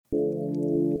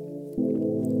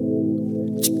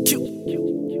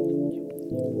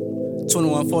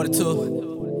2142.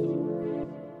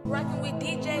 Rockin' with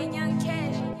DJ Young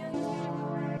Kash.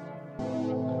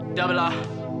 Double R.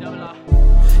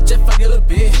 Just fuck your little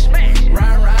bitch.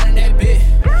 Riding that bitch.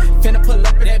 Finna pull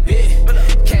up in that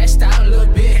bitch. Cashed out a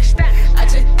little bit. I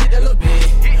just hit a little bit.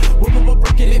 Whoop,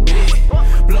 breaking it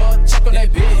bitch. Blow a check on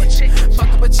that bitch. Fuck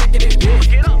up a check in that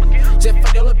bitch. Just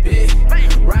fuck your little bitch.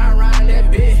 Riding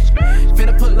that bitch.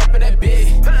 Finna pull up in that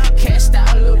bitch. Cashed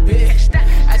out a little bit.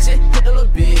 I just hit a little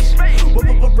bit.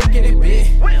 Whoop, breaking it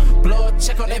bitch. Blow a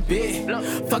check on that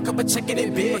bitch. Fuck up a check in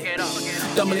that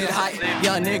bitch. Double it height.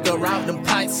 Young nigga around them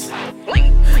pints.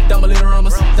 Double little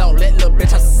rumors, don't let little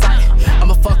bitch out sight.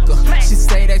 I'm a fucker. She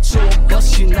say that you a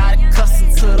bust, she not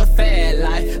accustomed to the fad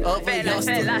life of a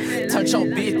youngster. Turn your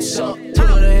bitch up, put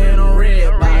her in a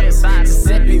red bottoms.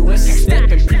 Giuseppe when she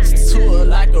steppin', preach to her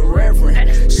like a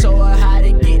reverend. Show her how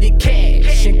to get the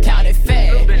cash and count it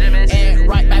fast. And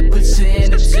right back, put you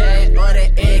in the jet or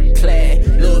the egg clad.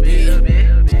 Little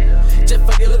bit, just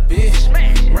fuck your little bitch.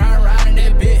 Riding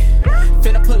that bitch.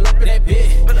 Finna pull up in that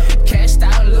bitch. Cashed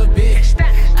out a little bit.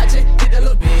 I just hit a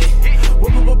little bit.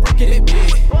 Whoop, breaking it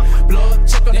bitch. Blow a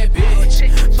check on that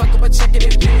bitch. Fuck up a check in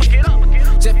that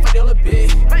bitch. Just fuck your little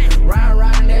bitch.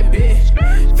 Riding that bitch.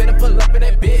 Finna pull up in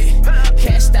that bitch.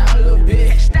 Cashed out a little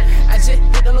bit. I just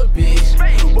hit a little bitch.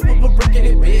 Whoop, breaking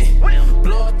it bitch.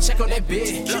 Blow a check on that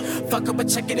bitch. Fuck up a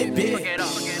check in that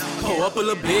bitch. Pull up a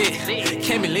little bit.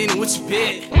 Can't be leaning with your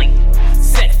bitch.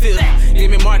 Set field,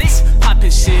 give me Marcus,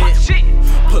 poppin' shit.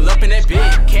 Pull up in that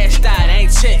bitch, cashed out,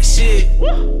 ain't check shit.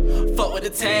 Fuck what the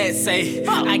tag say,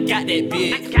 I got that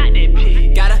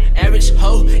bitch. Got an average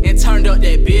hoe and turned up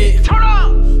that bitch.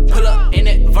 Pull up in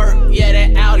that vert, yeah,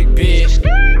 that Audi bitch.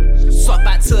 Swap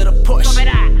out to the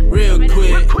Porsche, real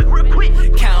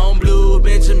quick. Count blue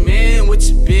Benjamin with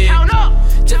your bitch.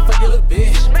 Just fuck your little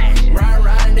bitch,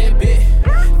 riding that bitch.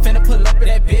 Finna pull up in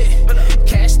that bitch,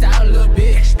 cashed out a little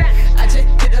bit. I just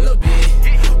hit a little bit,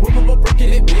 whoop,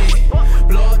 breaking it bitch.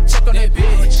 Blow a check on that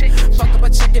bitch, fuck up a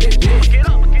check in that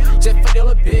bitch. Just fuck your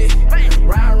little bitch,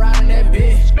 riding that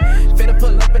bitch. Finna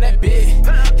pull up in that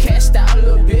bitch, cashed out a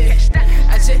little bit.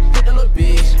 I just hit a little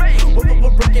bitch,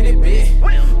 whoop, breaking it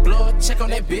bitch. Blow a check on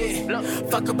that bitch,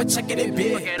 fuck up a check in that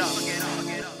bitch.